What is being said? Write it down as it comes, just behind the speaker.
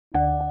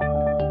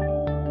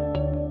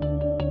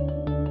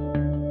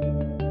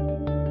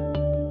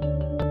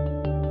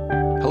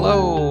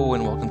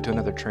to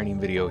another training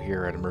video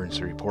here at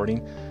Emergency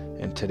Reporting,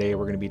 and today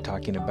we're going to be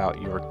talking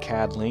about your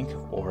CAD link,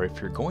 or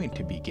if you're going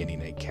to be getting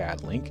a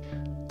CAD link,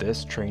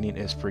 this training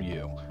is for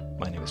you.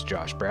 My name is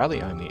Josh Bradley.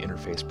 I'm the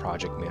Interface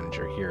Project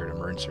Manager here at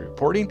Emergency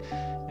Reporting,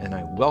 and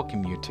I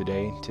welcome you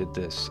today to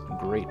this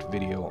great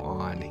video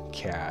on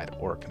CAD,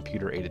 or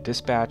Computer Aided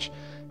Dispatch,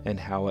 and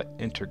how it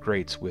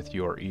integrates with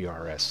your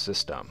ERS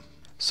system.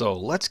 So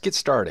let's get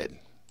started.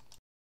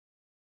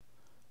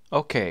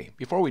 Okay,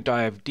 before we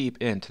dive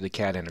deep into the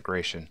CAD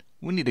integration,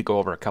 we need to go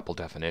over a couple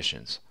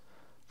definitions.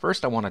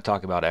 First, I want to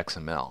talk about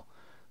XML,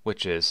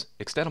 which is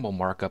Extendable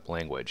Markup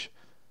Language.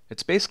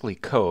 It's basically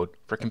code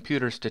for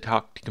computers to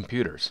talk to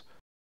computers.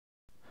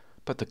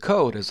 But the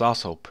code is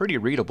also pretty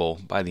readable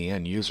by the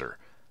end user,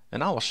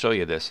 and I will show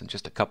you this in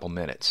just a couple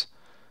minutes.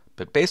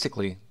 But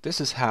basically,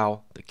 this is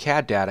how the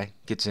CAD data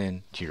gets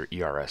into your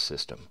ERS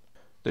system.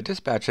 The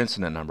dispatch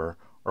incident number,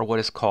 or what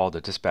is called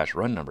the dispatch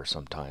run number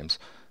sometimes,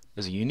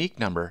 is a unique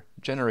number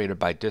generated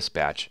by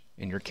dispatch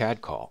in your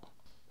CAD call.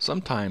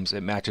 Sometimes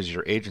it matches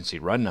your agency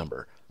run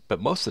number,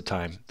 but most of the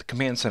time the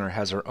command center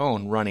has their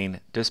own running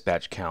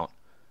dispatch count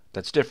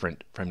that's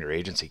different from your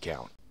agency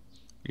count.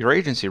 Your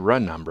agency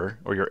run number,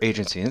 or your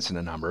agency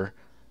incident number,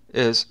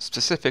 is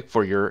specific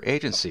for your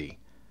agency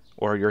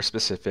or your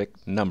specific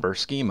number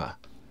schema.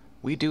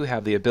 We do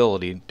have the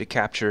ability to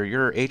capture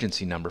your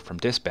agency number from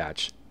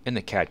dispatch in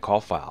the CAD call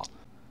file.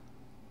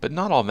 But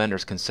not all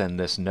vendors can send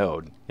this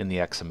node in the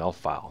XML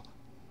file.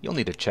 You'll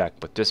need to check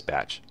with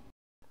dispatch.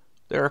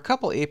 There are a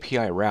couple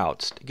API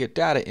routes to get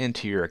data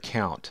into your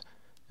account,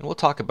 and we'll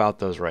talk about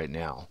those right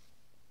now.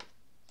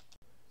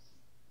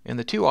 And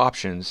the two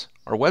options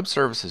are Web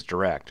Services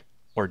Direct,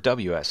 or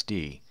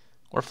WSD,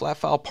 or Flat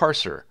File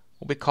Parser,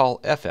 what we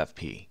call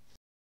FFP.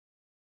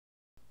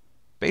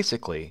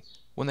 Basically,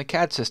 when the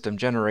CAD system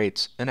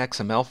generates an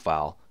XML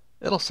file,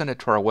 it'll send it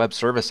to our web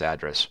service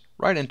address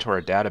right into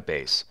our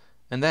database,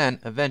 and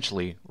then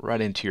eventually right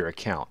into your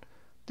account.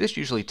 This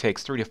usually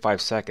takes 3 to 5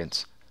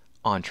 seconds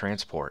on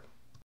transport.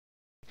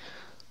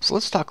 So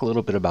let's talk a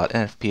little bit about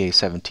Nfpa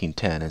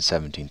 1710 and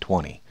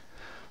 1720.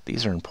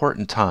 These are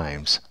important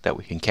times that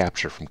we can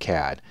capture from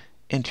CAD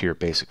into your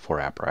Basic 4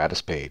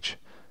 apparatus page.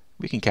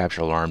 We can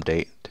capture alarm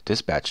date to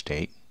dispatch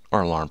date,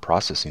 or alarm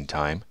processing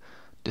time,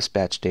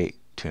 dispatch date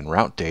to en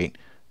route date,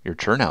 your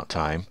turnout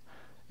time,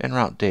 en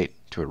route date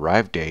to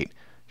arrive date,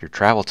 your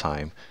travel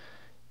time,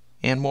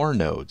 and more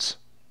nodes.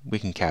 We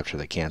can capture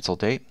the cancel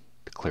date,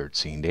 the cleared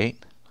scene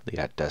date, the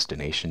at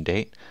destination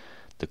date,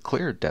 the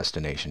cleared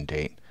destination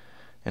date,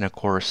 and of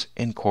course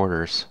in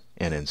quarters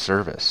and in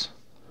service.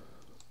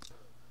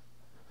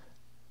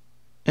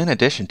 In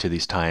addition to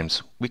these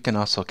times, we can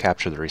also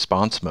capture the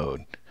response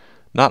mode.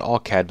 Not all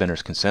CAD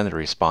vendors can send the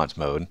response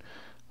mode,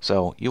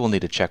 so you will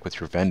need to check with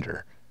your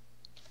vendor.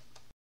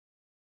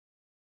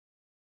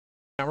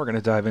 Now we're going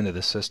to dive into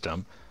the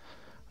system.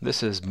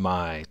 This is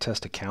my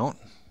test account,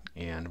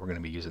 and we're going to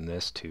be using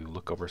this to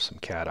look over some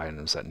CAD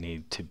items that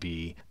need to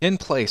be in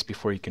place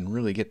before you can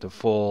really get the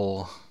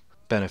full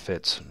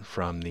benefits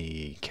from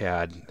the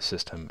CAD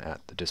system at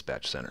the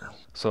dispatch center.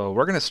 So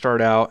we're going to start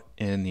out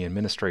in the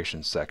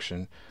administration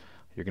section.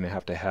 You're going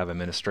to have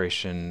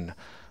administration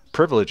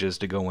privileges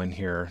to go in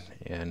here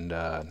and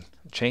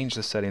change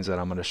the settings that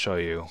I'm going to show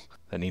you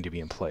that need to be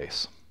in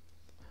place.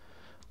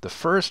 The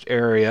first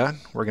area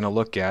we're going to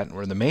look at,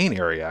 or the main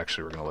area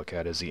actually we're going to look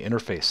at, is the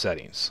interface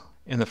settings.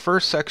 In the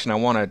first section I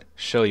want to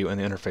show you in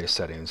the interface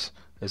settings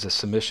is a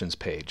submissions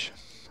page.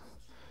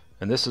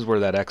 And this is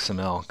where that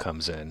XML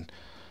comes in.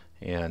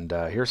 And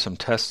here's some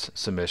test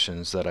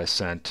submissions that I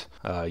sent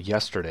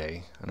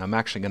yesterday. And I'm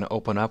actually going to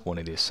open up one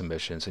of these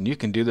submissions. And you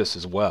can do this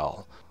as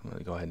well. I'm going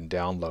to go ahead and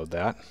download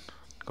that.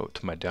 Go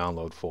to my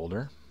download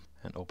folder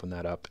and open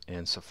that up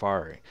in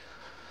Safari.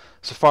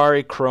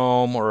 Safari,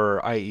 Chrome,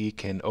 or IE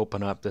can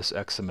open up this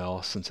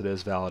XML since it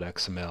is valid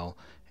XML.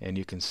 And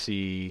you can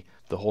see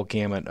the whole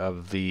gamut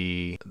of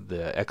the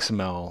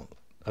XML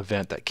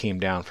event that came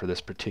down for this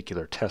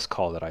particular test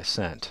call that I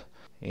sent.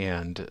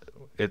 And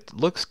it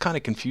looks kind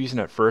of confusing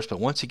at first, but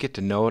once you get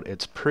to know it,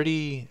 it's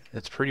pretty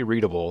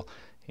readable,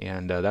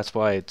 and that's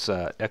why it's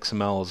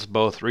XML is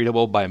both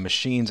readable by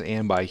machines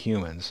and by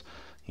humans.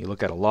 You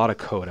look at a lot of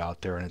code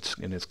out there, and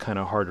it's kind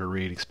of hard to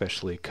read,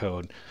 especially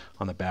code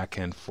on the back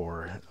end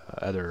for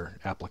other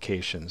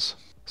applications.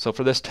 So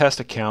for this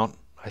test account,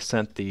 I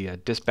sent the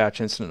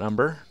dispatch incident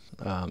number,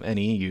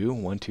 NEU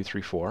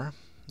 1234,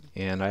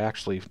 and I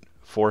actually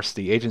forced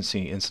the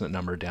agency incident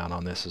number down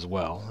on this as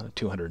well,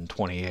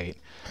 228.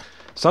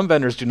 Some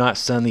vendors do not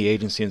send the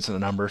agency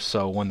incident number,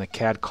 so when the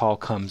CAD call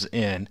comes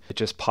in, it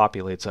just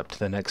populates up to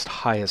the next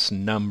highest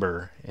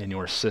number in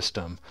your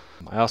system.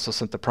 I also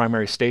sent the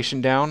primary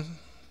station down,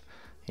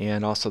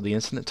 and also the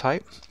incident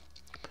type.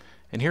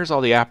 And here's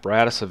all the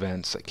apparatus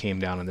events that came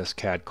down in this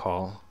CAD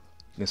call.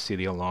 You can see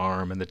the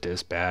alarm and the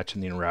dispatch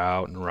and the en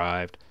route and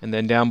arrived. And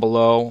then down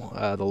below,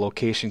 the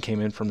location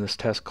came in from this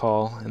test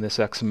call in this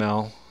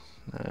XML.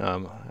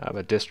 I have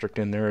a district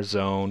in there, a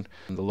zone,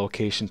 the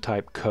location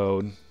type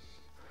code,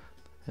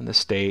 and the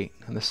state,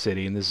 and the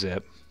city, and the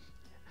zip.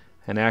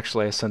 And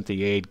actually I sent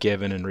the aid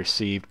given and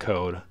received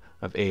code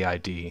of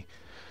AID.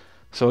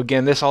 So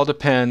again, this all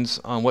depends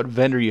on what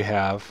vendor you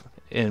have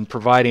in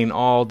providing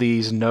all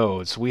these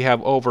nodes. We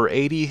have over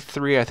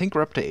 83, I think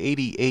we're up to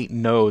 88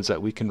 nodes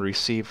that we can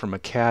receive from a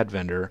CAD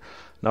vendor.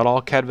 Not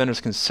all CAD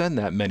vendors can send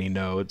that many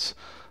nodes,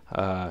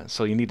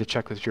 so you need to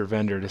check with your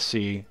vendor to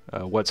see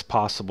what's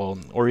possible,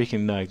 or you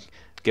can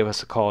give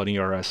us a call at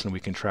ERS and we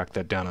can track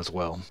that down as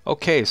well.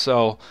 Okay,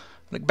 so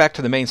back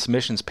to the main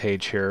submissions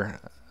page here.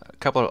 A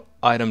couple of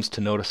items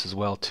to notice as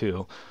well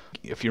too.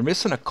 If you're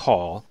missing a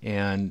call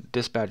and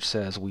dispatch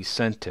says we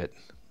sent it,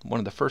 one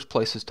of the first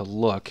places to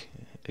look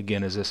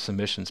again is this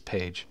submissions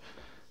page,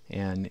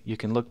 and you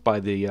can look by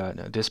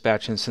the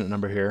dispatch incident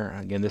number here.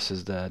 Again, this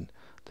is the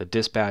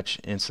dispatch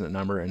incident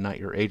number and not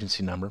your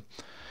agency number.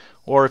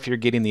 Or if you're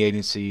getting the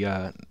agency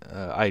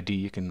ID,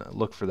 you can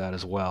look for that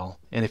as well.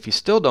 And if you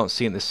still don't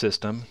see it in the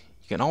system,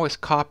 you can always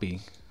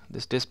copy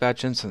this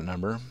dispatch incident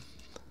number.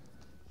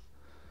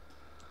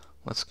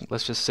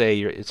 Let's just say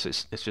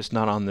it's just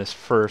not on this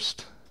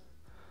first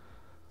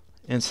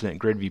incident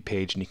grid view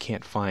page and you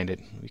can't find it.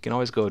 You can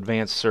always go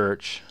advanced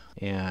search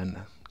and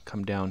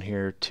come down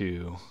here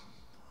to,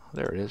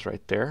 there it is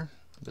right there.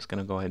 I'm just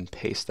going to go ahead and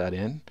paste that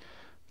in,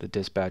 the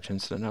dispatch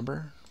incident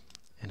number,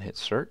 and hit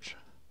search,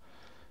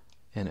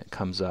 and it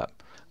comes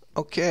up.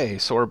 Okay,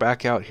 so we're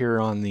back out here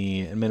on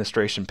the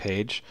administration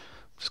page.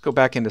 Just go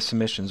back into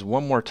submissions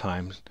one more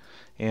time,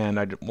 and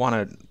I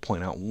want to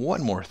point out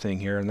one more thing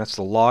here, and that's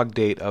the log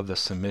date of the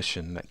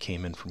submission that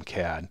came in from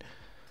CAD.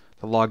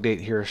 The log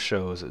date here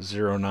shows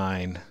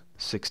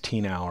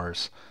 09:16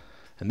 hours,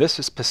 and this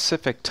is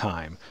Pacific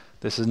time.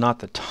 This is not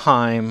the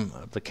time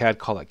of the CAD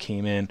call that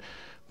came in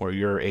where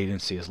your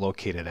agency is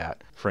located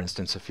at. For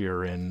instance, if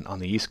you're on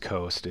the East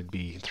Coast, it'd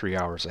be 3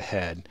 hours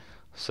ahead.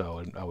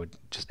 So I would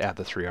just add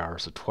the 3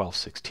 hours of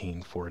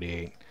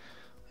 12:16:48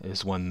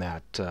 is when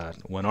that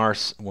when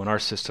our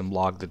system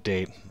logged the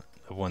date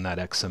of when that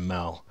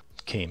XML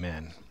came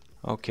in.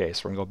 Okay,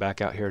 so we're gonna go back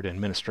out here to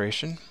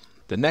administration.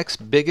 The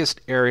next biggest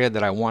area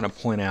that I want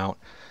to point out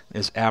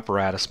is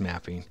apparatus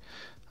mapping.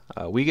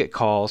 I get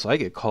calls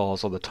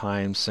all the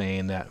time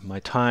saying that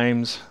my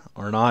times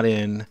are not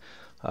in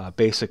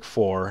Basic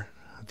 4.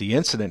 The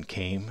incident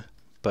came,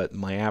 but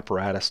my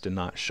apparatus did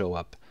not show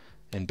up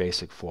in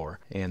Basic 4.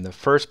 And the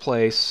first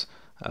place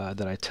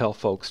that I tell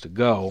folks to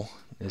go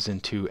is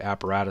into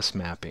apparatus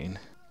mapping.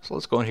 So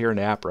let's go in here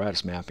into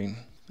apparatus mapping,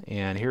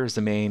 and here's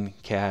the main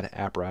CAD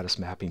apparatus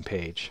mapping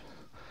page.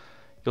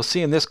 You'll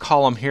see in this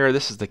column here,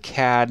 this is the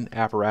CAD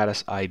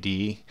apparatus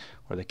ID,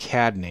 or the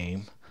CAD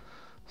name.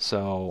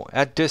 So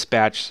at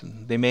dispatch,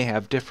 they may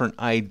have different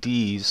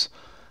IDs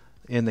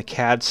in the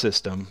CAD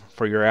system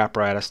for your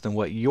apparatus than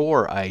what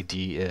your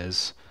ID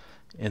is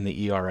in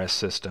the ERS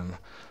system.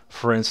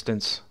 For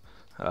instance,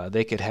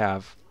 they could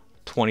have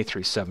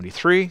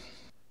 2373,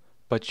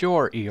 but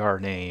your ER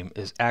name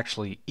is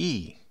actually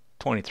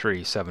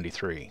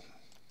E2373.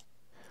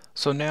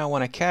 So now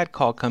when a CAD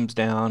call comes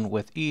down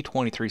with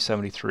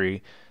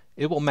E2373,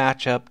 it will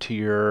match up to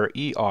your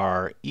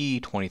ER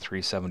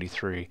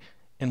E2373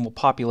 and will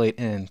populate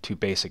into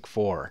Basic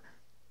 4.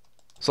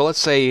 So let's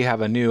say you have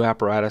a new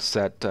apparatus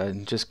that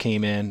just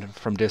came in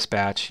from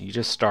dispatch. You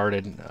just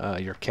started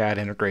your CAD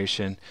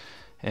integration,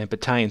 and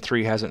Battalion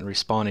 3 hasn't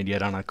responded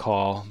yet on a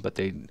call, but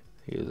the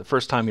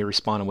first time he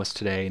responded was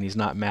today, and he's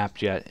not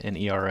mapped yet in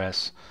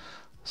ERS.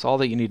 So all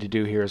that you need to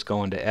do here is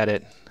go into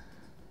Edit,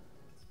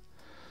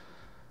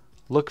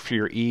 look for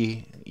your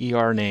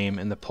ER name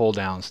in the pull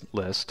downs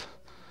list,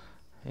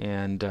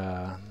 and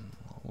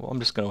well, I'm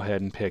just going to go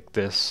ahead and pick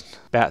this.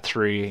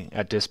 BAT3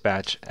 at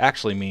dispatch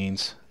actually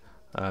means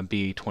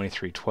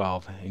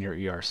B2312 in your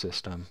ER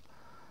system.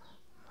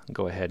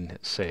 Go ahead and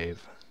hit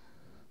save.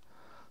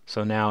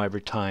 So now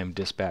every time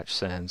dispatch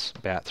sends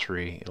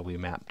BAT3, it'll be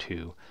mapped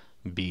to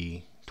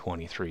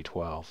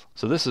B2312.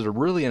 So this is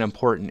really an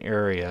important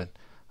area,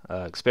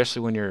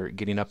 especially when you're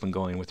getting up and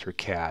going with your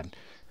CAD.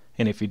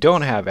 And if you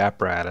don't have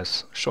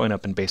apparatus showing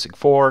up in Basic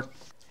 4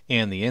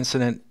 and the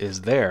incident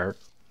is there,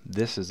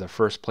 this is the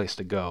first place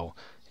to go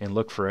and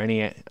look for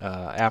any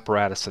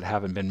apparatus that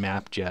haven't been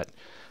mapped yet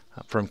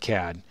from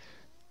CAD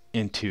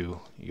into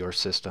your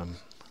system.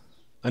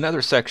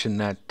 Another section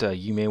that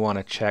you may want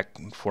to check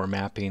for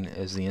mapping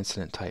is the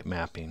incident type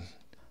mapping.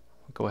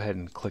 Go ahead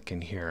and click in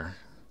here.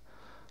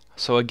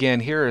 So again,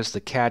 here is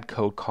the CAD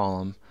code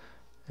column,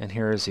 and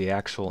here is the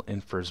actual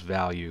infers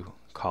value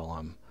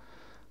column.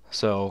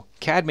 So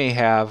CAD may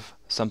have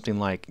something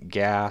like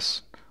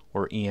gas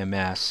or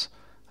EMS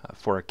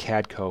for a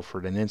CAD code for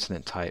an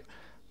incident type,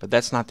 but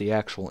that's not the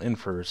actual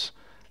infers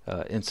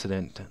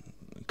incident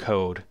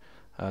code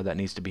that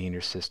needs to be in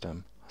your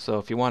system. So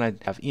if you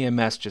want to have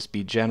EMS just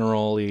be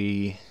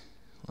generally,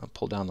 I'll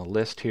pull down the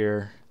list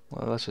here,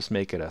 well, let's just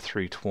make it a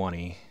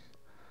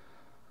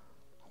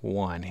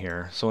 321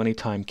 here. So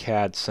anytime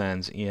CAD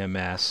sends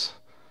EMS,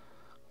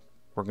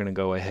 we're going to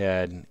go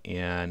ahead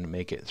and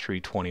make it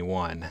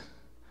 321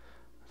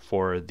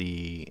 for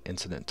the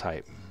incident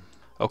type.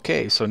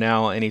 Okay, so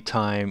now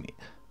anytime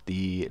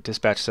the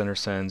dispatch center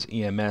sends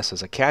EMS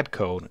as a CAD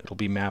code, it'll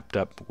be mapped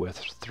up with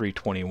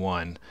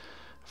 321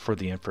 for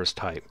the infers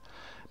type.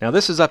 Now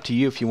this is up to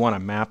you if you want to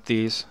map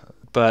these,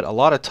 but a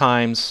lot of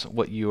times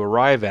what you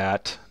arrive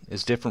at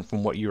is different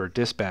from what you are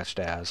dispatched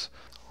as.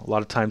 A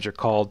lot of times you're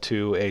called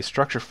to a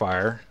structure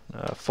fire,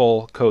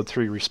 full code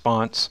 3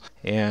 response,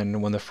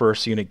 and when the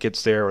first unit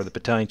gets there or the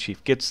battalion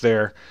chief gets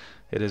there,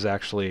 it is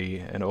actually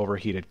an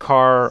overheated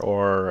car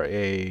or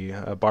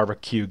a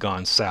barbecue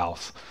gone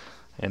south,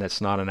 and it's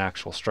not an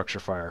actual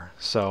structure fire.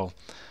 So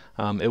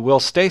it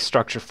will stay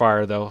structure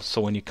fire though,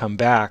 so when you come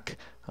back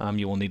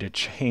you will need to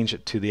change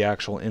it to the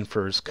actual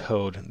infers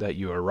code that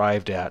you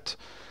arrived at.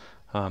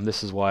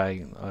 This is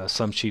why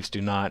some chiefs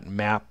do not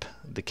map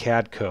the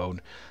CAD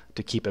code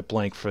to keep it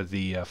blank for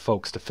the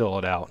folks to fill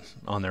it out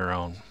on their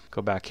own.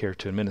 Go back here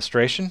to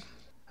administration.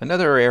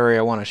 Another area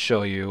I want to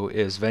show you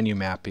is venue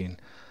mapping.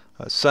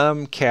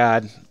 Some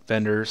CAD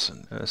vendors,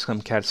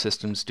 some CAD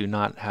systems do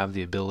not have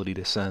the ability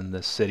to send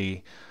the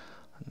city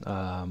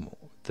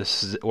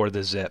or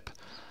the zip.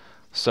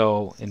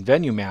 So in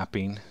venue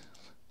mapping,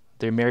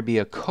 there may be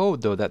a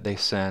code though that they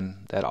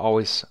send that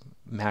always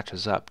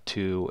matches up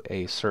to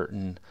a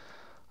certain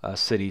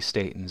city,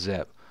 state, and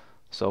zip.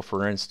 So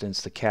for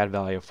instance, the CAD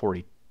value of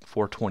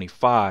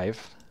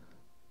 425,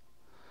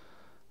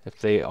 if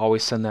they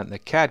always send that in the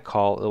CAD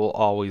call, it will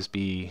always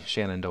be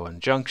Shenandoah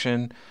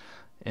Junction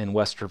in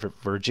West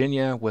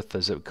Virginia with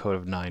the zip code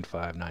of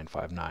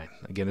 95959.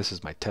 Again, this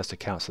is my test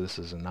account, so this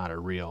is not a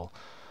real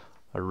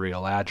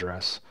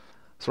address.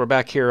 So we're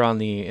back here on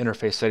the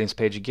interface settings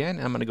page again.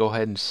 I'm going to go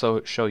ahead and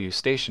show you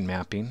station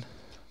mapping.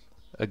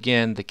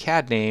 Again, the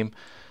CAD name,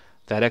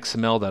 that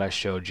XML that I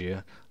showed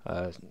you,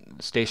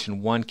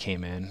 station 1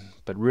 came in,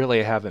 but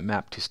really I have it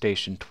mapped to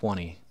station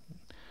 20.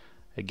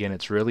 Again,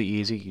 it's really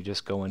easy. You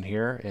just go in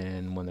here,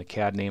 and when the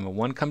CAD name of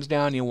 1 comes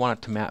down, you want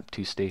it to map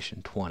to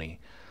station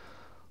 20.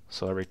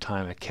 So every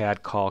time a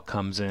CAD call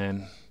comes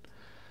in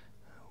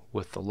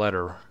with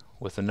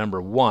the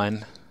number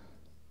 1,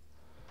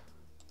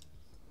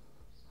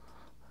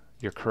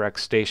 your correct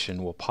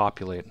station will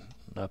populate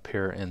up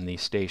here in the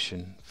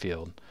station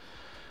field.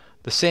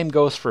 The same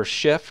goes for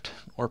shift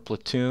or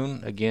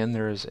platoon. Again,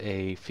 there's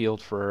a field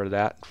for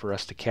that for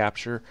us to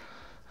capture.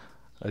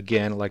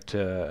 Again, I'd like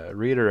to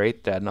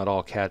reiterate that not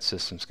all CAD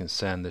systems can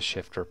send the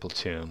shift or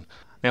platoon.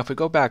 Now if we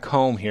go back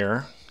home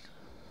here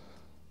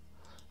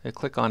and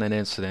click on an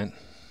incident,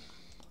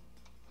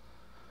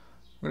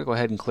 we're going to go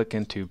ahead and click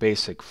into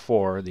Basic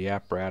 4, the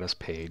apparatus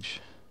page.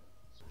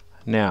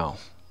 Now,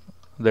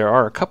 there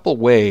are a couple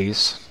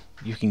ways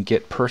you can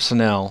get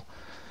personnel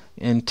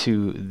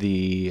into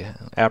the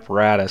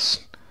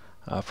apparatus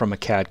from a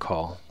CAD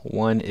call.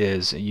 One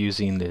is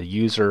using the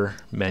user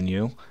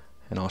menu,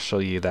 and I'll show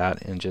you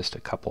that in just a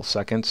couple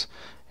seconds.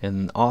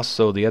 And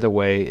also the other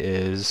way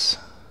is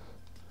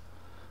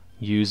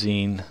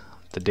using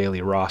the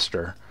daily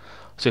roster.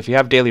 So if you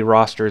have daily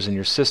rosters in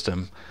your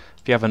system,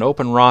 if you have an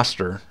open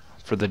roster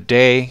for the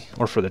day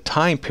or for the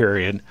time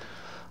period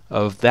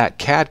of that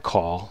CAD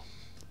call,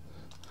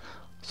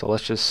 so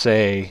let's just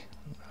say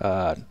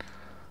a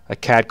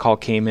CAD call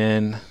came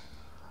in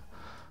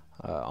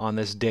on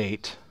this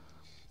date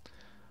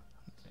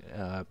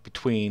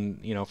between,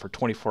 for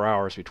 24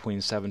 hours between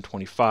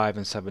 7:25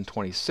 and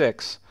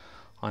 7:26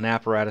 on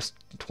apparatus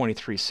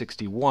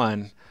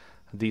 2361,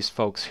 these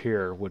folks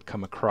here would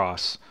come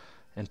across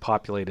and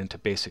populate into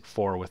Basic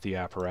 4 with the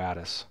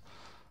apparatus.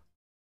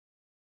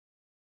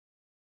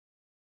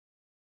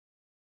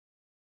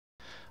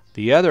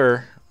 The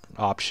other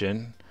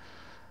option,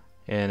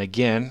 and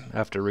again I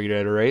have to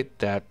reiterate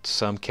that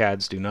some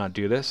CADs do not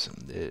do this,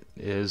 it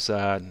is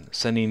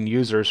sending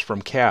users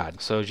from CAD.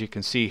 So as you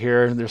can see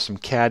here, there's some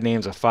CAD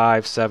names of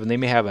 5, 7. They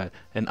may have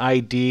an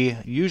ID.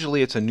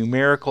 Usually it's a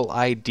numerical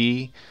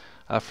ID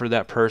for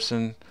that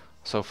person.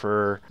 So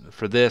for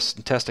this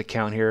test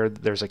account here,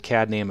 there's a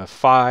CAD name of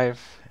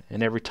 5,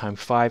 and every time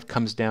 5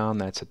 comes down,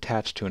 that's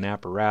attached to an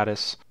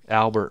apparatus.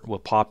 Albert will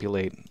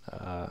populate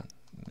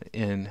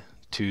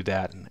into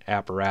that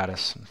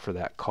apparatus for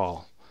that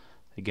call.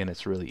 Again,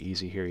 it's really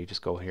easy here. You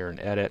just go here and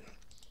edit,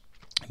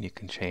 and you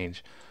can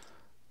change.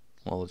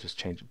 Well, we'll just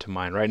change it to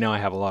mine. Right now I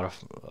have a lot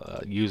of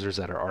users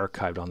that are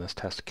archived on this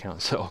test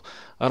account, so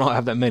I don't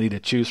have that many to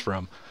choose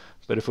from.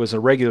 But if it was a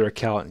regular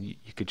account,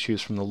 you could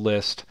choose from the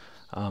list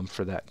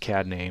for that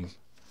CAD name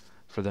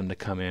for them to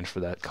come in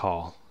for that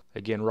call.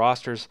 Again,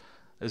 rosters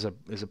is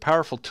a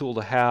powerful tool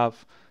to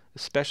have,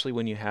 especially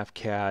when you have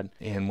CAD,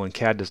 and when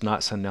CAD does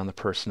not send down the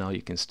personnel,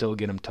 you can still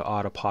get them to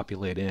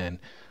auto-populate in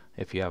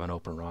if you have an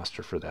open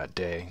roster for that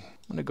day.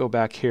 I'm going to go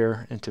back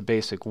here into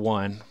Basic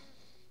 1,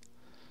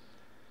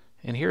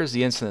 and here's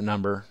the incident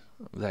number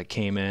that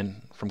came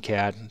in from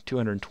CAD,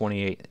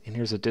 228, and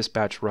here's a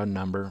dispatch run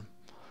number.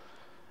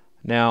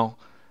 Now,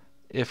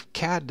 if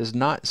CAD does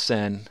not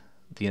send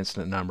the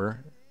incident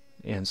number,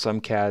 and some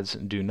CADs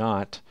do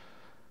not,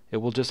 it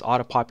will just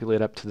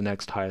auto-populate up to the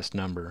next highest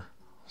number.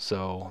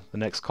 So the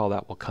next call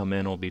that will come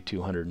in will be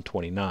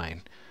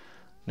 229.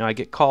 Now I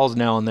get calls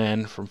now and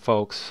then from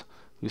folks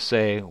who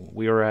say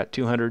we are at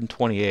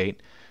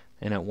 228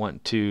 and it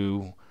went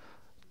to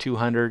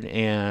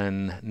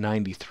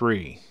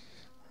 293,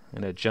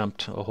 and it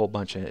jumped a whole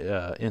bunch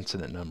of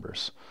incident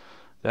numbers.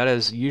 That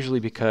is usually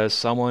because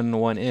someone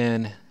went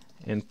in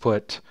and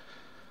put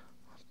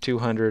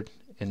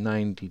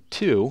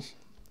 292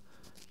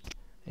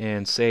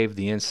 and saved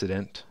the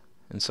incident,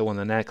 and so when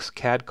the next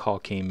CAD call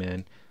came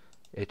in,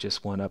 it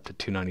just went up to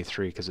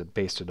 293 because it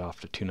based it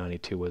off to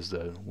 292 was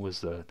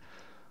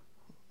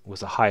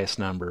the highest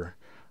number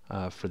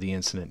for the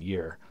incident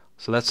year.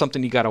 So that's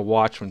something you got to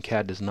watch when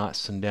CAD does not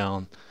send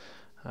down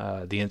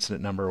the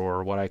incident number,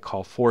 or what I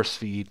call force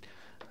feed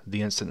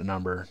the incident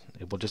number.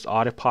 It will just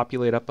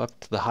auto-populate up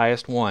to the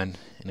highest one,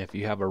 and if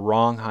you have a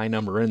wrong high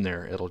number in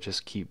there, it'll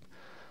just keep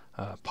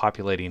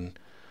populating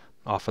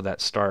off of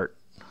that start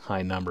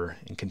high number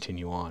and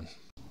continue on.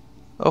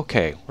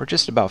 Okay, we're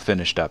just about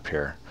finished up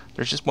here.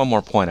 There's just one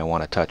more point I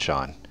want to touch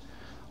on.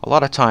 A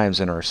lot of times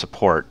in our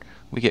support,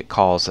 we get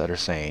calls that are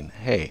saying,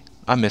 hey,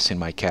 I'm missing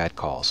my CAD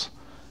calls.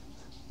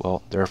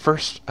 Well, there are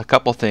first a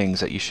couple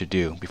things that you should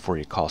do before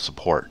you call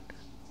support.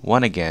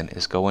 One, again,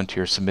 is go into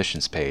your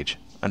submissions page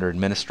under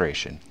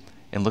Administration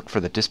and look for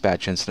the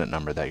dispatch incident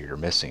number that you're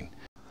missing.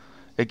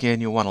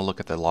 Again, you'll want to look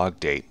at the log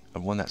date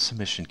of when that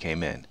submission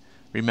came in.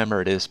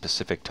 Remember, it is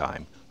Pacific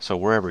time, so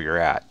wherever you're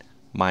at,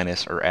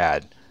 minus or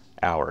add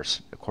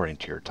hours according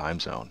to your time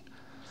zone.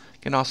 You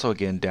can also,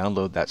 again,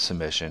 download that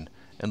submission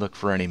and look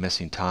for any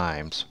missing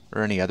times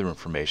or any other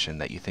information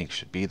that you think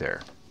should be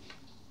there.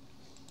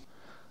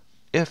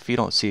 If you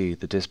don't see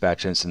the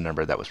dispatch incident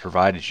number that was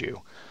provided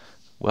you,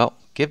 well,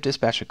 give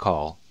dispatch a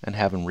call and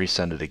have them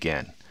resend it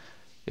again.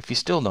 If you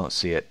still don't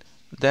see it,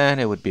 then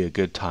it would be a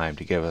good time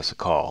to give us a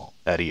call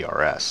at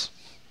ERS.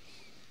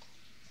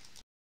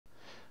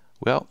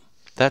 Well,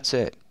 that's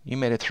it. You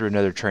made it through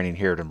another training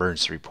here at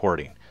Emergency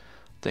Reporting.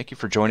 Thank you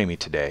for joining me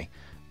today.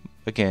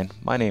 Again,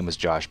 my name is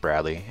Josh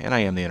Bradley, and I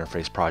am the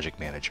Interface Project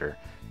Manager.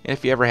 And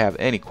if you ever have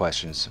any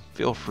questions,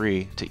 feel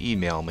free to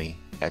email me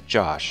at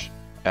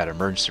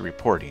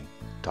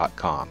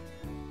josh@emergencyreporting.com.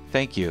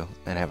 Thank you,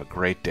 and have a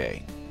great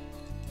day.